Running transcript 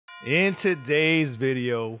In today's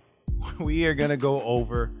video, we are gonna go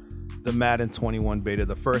over the Madden 21 beta,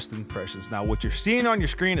 the first impressions. Now, what you're seeing on your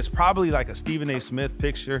screen is probably like a Stephen A. Smith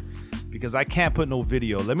picture because I can't put no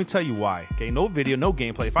video. Let me tell you why. Okay, no video, no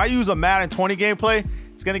gameplay. If I use a Madden 20 gameplay,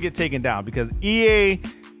 it's gonna get taken down because EA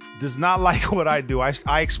does not like what I do. I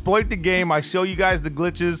exploit the game. I show you guys the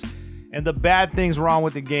glitches and the bad things wrong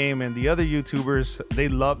with the game, and the other YouTubers,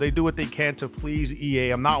 they do what they can to please EA.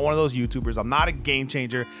 I'm not one of those YouTubers. I'm not a game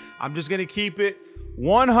changer. I'm just gonna keep it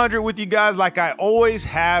 100 with you guys like I always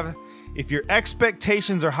have. If your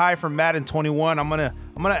expectations are high for Madden 21, I'm gonna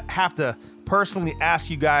have to personally ask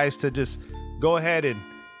you guys to just go ahead and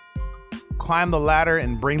climb the ladder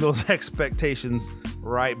and bring those expectations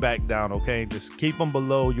right back down, okay? Just keep them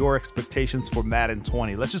below your expectations for Madden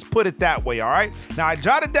 20. Let's just put it that way, all right? Now, I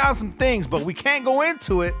jotted down some things, but we can't go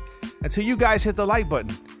into it until you guys hit the like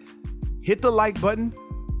button. Hit the like button,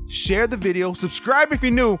 share the video, subscribe if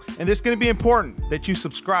you're new, and it's gonna be important that you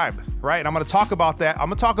subscribe, right? I'm gonna talk about that. I'm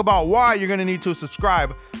gonna talk about why you're gonna need to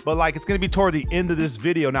subscribe, but like it's gonna be toward the end of this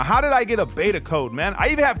video. Now, how did I get a beta code, man? I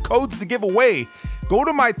even have codes to give away. Go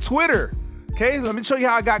to my Twitter, okay? Let me show you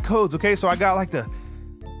how I got codes, okay? So I got like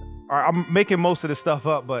I'm making most of this stuff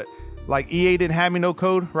up, but like EA didn't have me no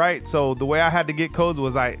code, right? So the way I had to get codes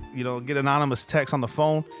was get anonymous text on the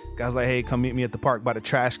phone. Guys like, hey, come meet me at the park by the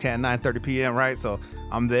trash can, 9:30 p.m., right? So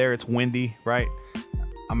I'm there, it's windy, right?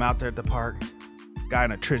 I'm out there at the park. Guy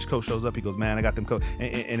in a trench coat shows up, he goes, man, I got them coats.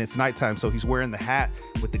 And it's nighttime, so he's wearing the hat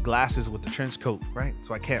with the glasses with the trench coat, right?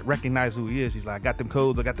 So I can't recognize who he is. He's like, I got them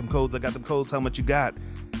codes, I got them codes, I got them codes, how much you got,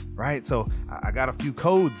 right? So I got a few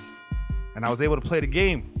codes, and I was able to play the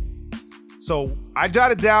game. So I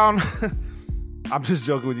jotted down, I'm just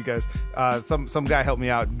joking with you guys. Some guy helped me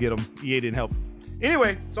out and get them. EA didn't help.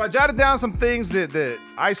 Anyway, so I jotted down some things that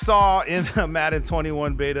I saw in the Madden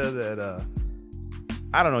 21 beta that,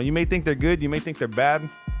 I don't know, you may think they're good, you may think they're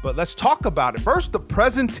bad, but let's talk about it. First, the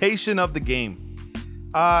presentation of the game.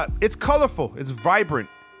 It's colorful, it's vibrant.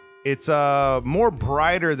 It's more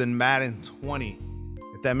brighter than Madden 20,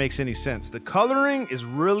 if that makes any sense. The coloring is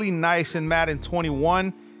really nice in Madden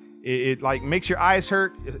 21. It like makes your eyes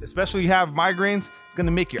hurt, especially if you have migraines. It's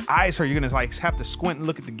gonna make your eyes hurt. You're gonna like have to squint and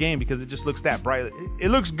look at the game because it just looks that bright. It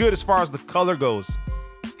looks good as far as the color goes.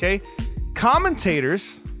 Okay,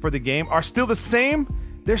 commentators for the game are still the same.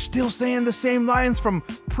 They're still saying the same lines from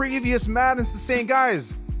previous Maddens, the same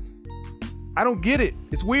guys. I don't get it.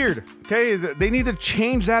 It's weird. Okay, they need to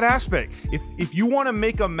change that aspect. If you want to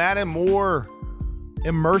make a Madden more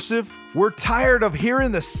immersive, we're tired of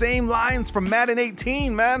hearing the same lines from Madden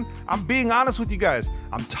 18, man. I'm being honest with you guys.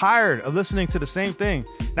 I'm tired of listening to the same thing.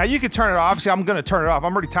 Now you can turn it off. Obviously, I'm gonna turn it off.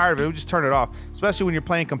 I'm already tired of it. We just turn it off, especially when you're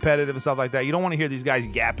playing competitive and stuff like that. You don't want to hear these guys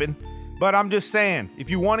yapping. But I'm just saying, if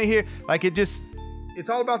you want to hear, like it's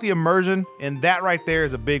all about the immersion, and that right there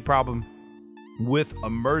is a big problem with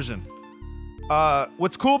immersion.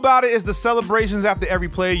 What's cool about it is the celebrations after every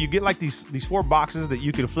play. You get like these 4 boxes that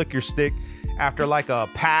you can flick your stick after like a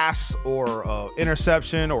pass or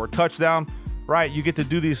interception or touchdown, right? You get to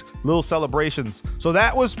do these little celebrations. So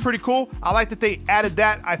that was pretty cool. I like that they added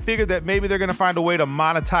that. I figured that maybe they're gonna find a way to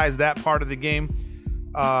monetize that part of the game,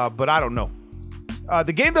 but I don't know.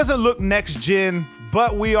 The game doesn't look next gen,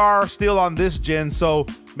 but we are still on this gen, so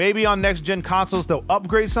maybe on next gen consoles they'll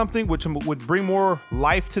upgrade something which would bring more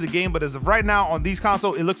life to the game. But as of right now on these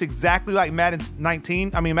consoles, it looks exactly like Madden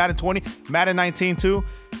 20, Madden 19 too,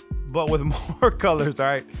 but with more colors. All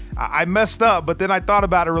right, I messed up, but then I thought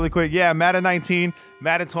about it really quick. Yeah, Madden 19,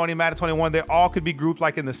 Madden 20, Madden 21, they all could be grouped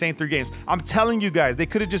like in the same 3 games. I'm telling you guys, they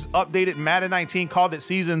could have just updated Madden 19, called it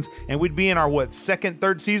seasons, and we'd be in our what, 2nd,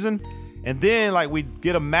 3rd season, and then like we'd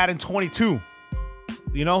get a Madden 22.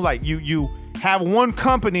 You know, like you have one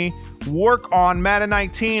company work on Madden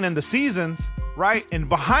 19 and the seasons, right? And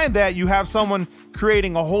behind that, you have someone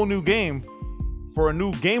creating a whole new game for a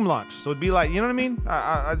new game launch. So it'd be like, you know what I mean?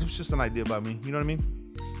 It's just an idea by me. You know what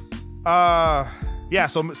I mean? Yeah,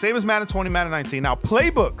 so same as Madden 20, Madden 19. Now,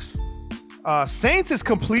 playbooks. Saints is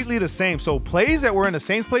completely the same. So plays that were in the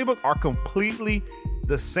Saints playbook are completely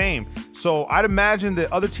the same. So I'd imagine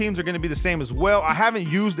that other teams are going to be the same as well. I haven't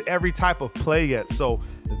used every type of play yet. So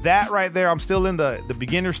that right there, I'm still in the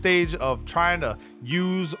beginner stage of trying to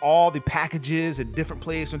use all the packages and different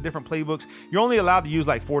plays from different playbooks. You're only allowed to use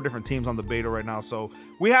like 4 different teams on the beta right now. So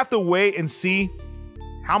we have to wait and see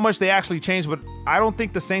how much they actually change. But I don't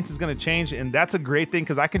think the Saints is going to change. And that's a great thing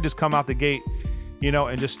because I can just come out the gate, you know,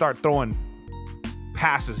 and just start throwing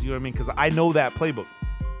passes. You know what I mean? Because I know that playbook.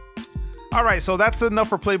 All right, so that's enough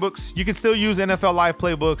for playbooks. You can still use NFL Live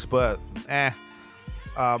playbooks, but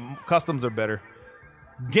customs are better.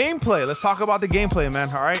 Gameplay. Let's talk about the gameplay, man.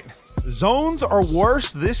 All right. Zones are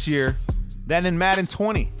worse this year than in Madden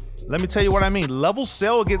 20. Let me tell you what I mean. Level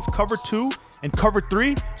sell against cover 2 and cover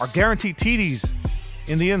 3 are guaranteed TDs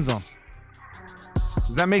in the end zone.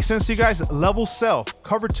 Does that make sense to you guys? Level sell,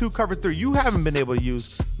 cover 2, cover 3. You haven't been able to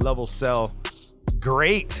use level sell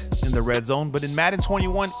great in the red zone, but in Madden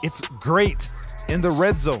 21, it's great in the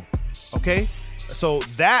red zone. Okay. So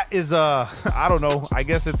that is I don't know. I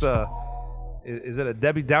guess it's is it a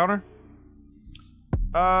Debbie Downer?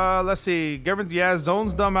 Let's see. Yeah,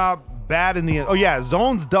 zones dumb out bad in the end. Oh yeah,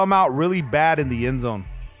 zones dumb out really bad in the end zone.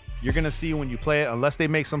 You're gonna see when you play it, unless they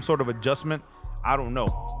make some sort of adjustment. I don't know.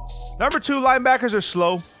 Number 2, linebackers are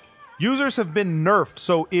slow. Users have been nerfed.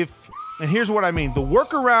 So and here's what I mean. The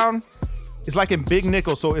workaround is like in big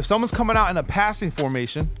nickel. So if someone's coming out in a passing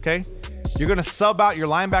formation, okay, you're gonna sub out your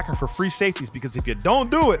linebacker for free safeties, because if you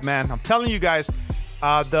don't do it, man, I'm telling you guys,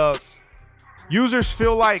 the users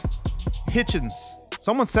feel like Hitchens.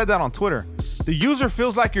 Someone said that on Twitter. The user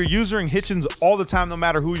feels like you're using Hitchens all the time, no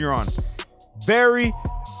matter who you're on. Very,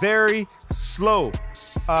 very slow.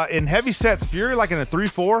 In heavy sets, if you're like in a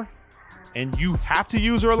 3-4 and you have to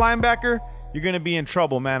use a linebacker, you're going to be in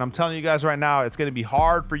trouble, man. I'm telling you guys right now, it's going to be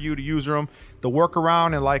hard for you to use them. The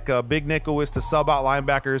workaround in like a big nickel is to sub out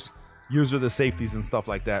linebackers, use the safeties and stuff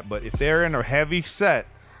like that. But if they're in a heavy set,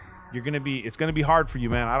 it's going to be hard for you,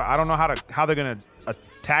 man. I don't know how they're going to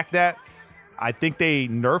attack that. I think they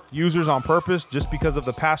nerfed users on purpose just because of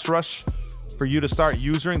the pass rush for you to start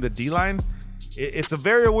using the D-line. It's a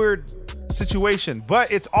very weird situation,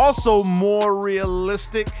 but it's also more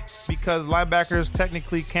realistic because linebackers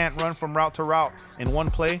technically can't run from route to route in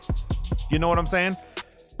one play. You know what I'm saying?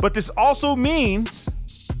 But this also means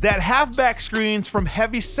that halfback screens from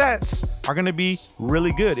heavy sets are going to be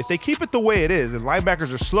really good. If they keep it the way it is and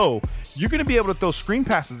linebackers are slow, you're going to be able to throw screen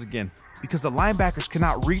passes again, because the linebackers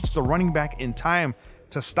cannot reach the running back in time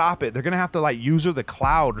to stop it. They're going to have to like user the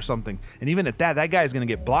cloud or something. And even at that guy is going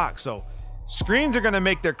to get blocked. So screens are going to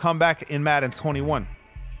make their comeback in Madden 21.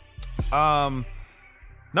 Number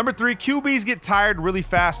 3, QBs get tired really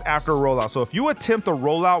fast after a rollout. So if you attempt a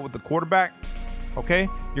rollout with the quarterback, okay,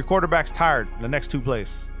 your quarterback's tired the next 2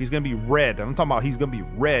 plays. He's going to be red. I'm talking about he's going to be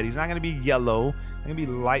red. He's not going to be yellow. He's going to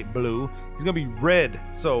be light blue. He's going to be red.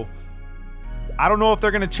 So I don't know if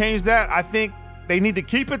they're going to change that. I think they need to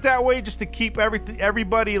keep it that way just to keep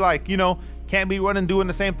everybody like, you know, can't be running doing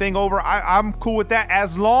the same thing over. I'm cool with that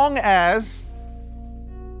as long as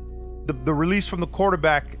the release from the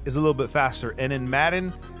quarterback is a little bit faster. And in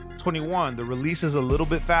Madden 21, the release is a little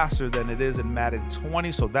bit faster than it is in Madden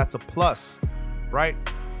 20, so that's a plus, right?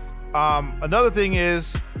 Another thing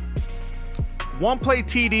is one-play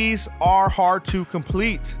TDs are hard to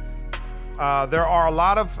complete. There are a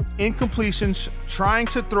lot of incompletions trying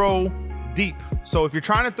to throw deep. So if you're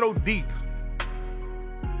trying to throw deep,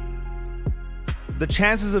 the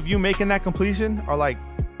chances of you making that completion are like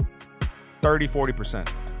 30-40%.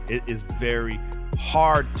 It is very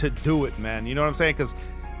hard to do it, man. You know what I'm saying? Because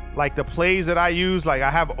like the plays that I use, like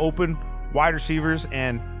I have open wide receivers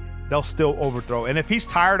and they'll still overthrow. And if he's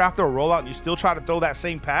tired after a rollout and you still try to throw that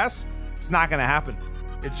same pass, it's not going to happen.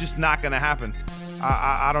 It's just not going to happen.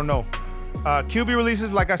 I don't know. QB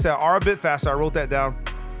releases, like I said, are a bit faster. I wrote that down.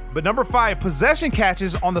 But number 5, possession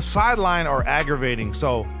catches on the sideline are aggravating.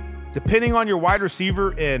 So depending on your wide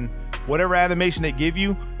receiver and whatever animation they give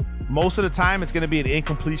you, most of the time it's going to be an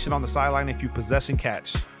incompletion on the sideline if you possession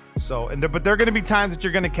catch. So, but there are going to be times that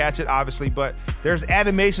you're going to catch it, obviously, but there's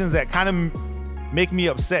animations that kind of make me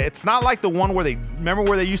upset. It's not like the one where remember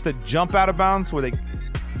where they used to jump out of bounds, where they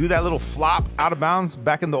do that little flop out of bounds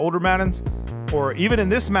back in the older Maddens, or even in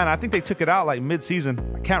this Madden. I think they took it out like mid-season.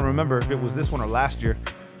 I can't remember if it was this one or last year.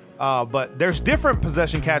 But there's different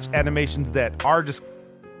possession catch animations that are just,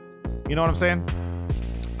 you know what I'm saying?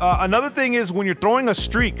 Another thing is when you're throwing a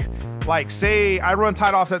streak, like say I run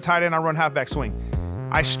tight offset tight end, I run halfback swing.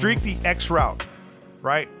 I streak the X route,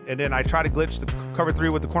 right? And then I try to glitch the cover 3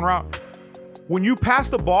 with the corner route. When you pass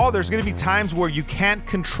the ball, there's going to be times where you can't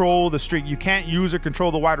control the streak. You can't use or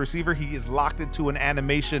control the wide receiver. He is locked into an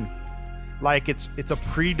animation. Like it's a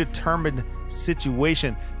predetermined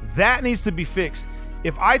situation. That needs to be fixed.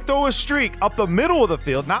 If I throw a streak up the middle of the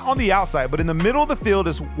field, not on the outside, but in the middle of the field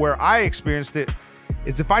is where I experienced it,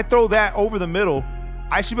 is if I throw that over the middle,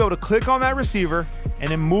 I should be able to click on that receiver and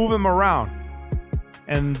then move him around.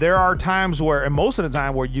 And there are times where, and most of the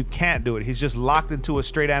time, where you can't do it. He's just locked into a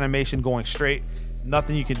straight animation going straight.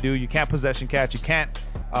 Nothing you can do. You can't possession catch. You can't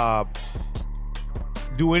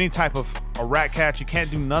do any type of a rat catch. You can't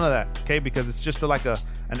do none of that, okay? Because it's just like an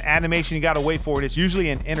animation you got to wait for it. It's usually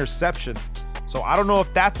an interception. So I don't know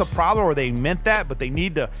if that's a problem or they meant that, but they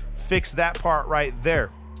need to fix that part right there.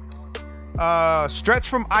 Stretch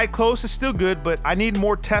from eye close is still good, but I need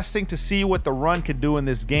more testing to see what the run can do in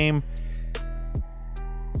this game.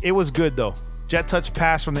 It was good though. Jet touch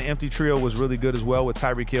pass from the empty trio was really good as well with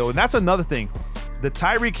Tyreek Hill. And that's another thing. The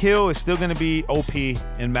Tyreek Hill is still going to be OP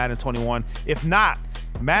in Madden 21. If not,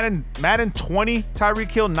 Madden 20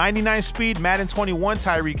 Tyreek Hill 99 speed, Madden 21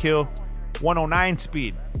 Tyreek Hill 109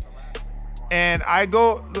 speed. And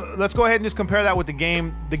let's go ahead and just compare that with the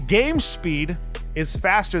game. The game speed is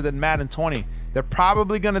faster than Madden 20. They're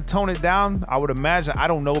probably going to tone it down, I would imagine. I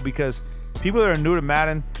don't know, because people that are new to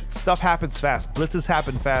Madden, stuff happens fast. Blitzes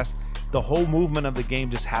happen fast. The whole movement of the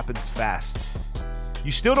game just happens fast.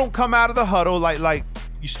 You still don't come out of the huddle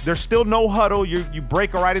there's still no huddle. You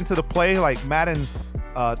break right into the play like Madden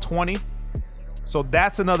 20. So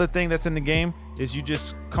that's another thing that's in the game, is you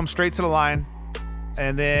just come straight to the line,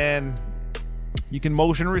 and then you can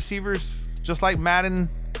motion receivers just like Madden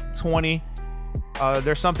 20.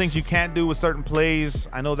 There's some things you can't do with certain plays.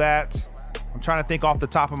 I know that. I'm trying to think off the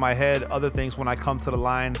top of my head other things when I come to the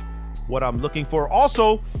line, what I'm looking for.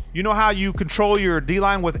 Also, you know how you control your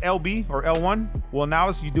D-line with LB or L1? Well,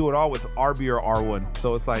 now you do it all with RB or R1.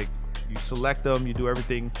 So it's like you select them, you do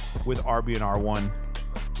everything with RB and R1.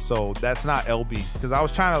 So that's not LB, because I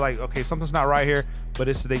was trying to like, okay, something's not right here,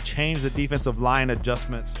 but they changed the defensive line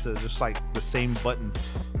adjustments to just like the same button.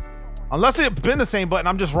 Unless it's been the same button,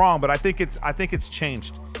 I'm just wrong, but I think it's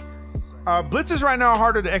changed. Blitzes right now are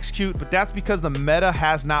harder to execute, but that's because the meta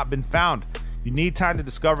has not been found. You need time to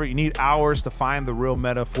discover. You need hours to find the real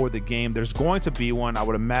meta for the game. There's going to be one, I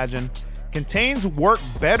would imagine. Contains work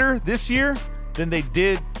better this year than they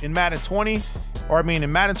did in Madden 20. Or I mean,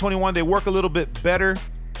 in Madden 21, they work a little bit better.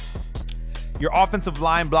 Your offensive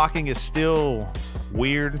line blocking is still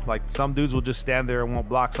weird. Like, some dudes will just stand there and won't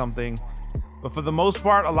block something. But for the most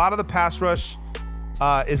part, a lot of the pass rush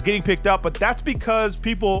is getting picked up, but that's because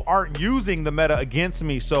people aren't using the meta against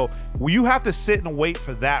me. So you have to sit and wait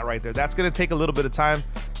for that right there. That's going to take a little bit of time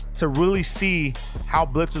to really see how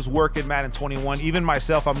blitzes work in Madden 21. Even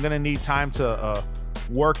myself, I'm going to need time to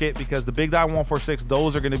work it, because the big dime 146,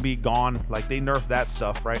 those are going to be gone. Like, they nerfed that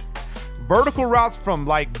stuff, right? Vertical routes from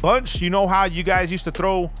like bunch. You know how you guys used to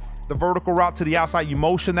throw the vertical route to the outside? You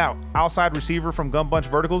motion that outside receiver from gun bunch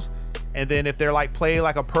verticals, and then if they're like play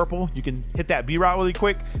like a purple, you can hit that B route really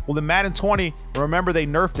quick. Well, in Madden 20, remember, they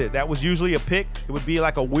nerfed it. That was usually a pick. It would be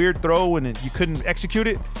like a weird throw and you couldn't execute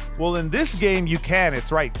it. Well, in this game you can.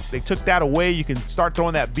 It's right, they took that away. You can start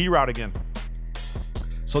throwing that B route again.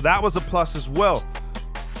 So that was a plus as well.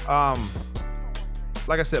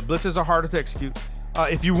 Like I said, blitzes are harder to execute.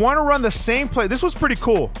 If you want to run the same play, this was pretty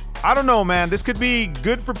cool. I don't know, man. This could be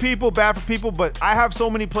good for people, bad for people, but I have so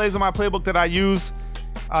many plays in my playbook that I use.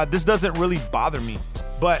 This doesn't really bother me.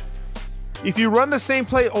 But if you run the same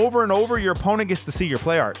play over and over, your opponent gets to see your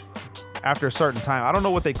play art after a certain time. I don't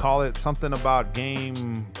know what they call it. Something about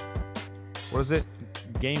game, what is it?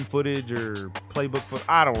 Game footage or playbook footage.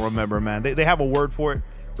 I don't remember, man. They have a word for it.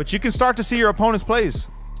 But you can start to see your opponent's plays,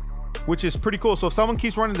 which is pretty cool. So if someone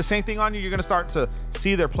keeps running the same thing on you, you're going to start to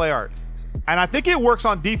see their play art. And I think it works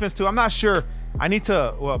on defense too. I'm not sure. I need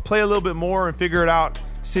to play a little bit more and figure it out,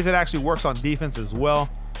 see if it actually works on defense as well.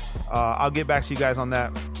 I'll get back to you guys on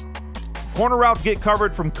that. Corner routes get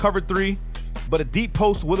covered from cover 3, but a deep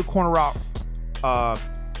post with a corner route,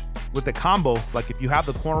 with the combo, like if you have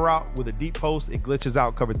the corner route with a deep post, it glitches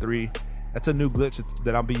out cover 3. That's a new glitch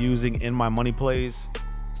that I'll be using in my money plays.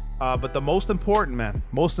 But the most important, man,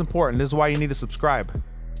 most important, this is why you need to subscribe.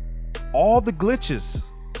 All the glitches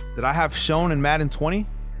that I have shown in Madden 20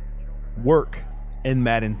 work in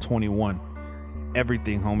Madden 21.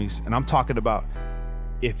 Everything, homies. And I'm talking about,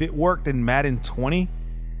 if it worked in Madden 20,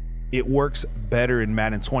 it works better in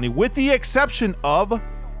Madden 20, with the exception of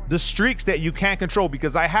the streaks that you can't control,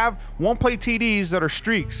 because I have one play TDs that are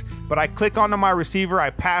streaks, but I click onto my receiver, I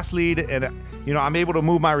pass lead, and you know, I'm able to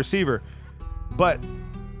move my receiver. But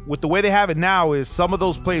with the way they have it now, is some of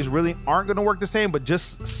those plays really aren't going to work the same, but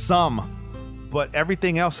just some. But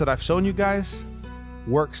everything else that I've shown you guys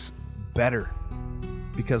works better,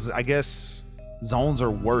 because I guess zones are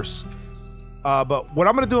worse. But what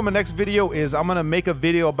I'm going to do in my next video is I'm going to make a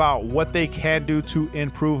video about what they can do to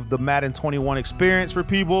improve the Madden 21 experience for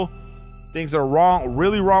people. Things that are wrong,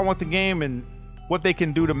 really wrong with the game, and what they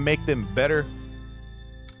can do to make them better.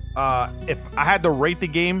 If I had to rate the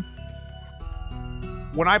game,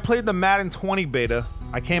 when I played the Madden 20 beta,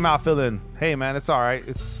 I came out feeling, hey man, it's all right.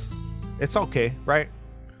 It's okay, right?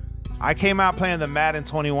 I came out playing the Madden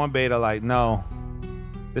 21 beta like, no,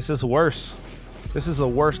 this is worse. This is a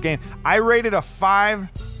worse game. I rated a 5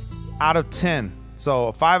 out of 10. So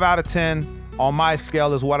a 5 out of 10 on my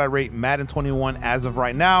scale is what I rate Madden 21 as of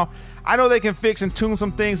right now. I know they can fix and tune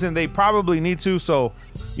some things, and they probably need to. So,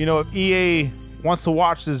 you know, if EA wants to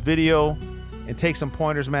watch this video and take some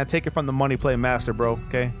pointers, man, take it from the Money Play Master, bro.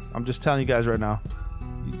 Okay, I'm just telling you guys right now.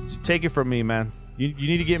 Take it from me, man. You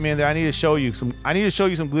need to get me in there. I need to show you some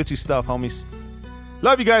glitchy stuff, homies.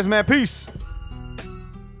 Love you guys, man. Peace.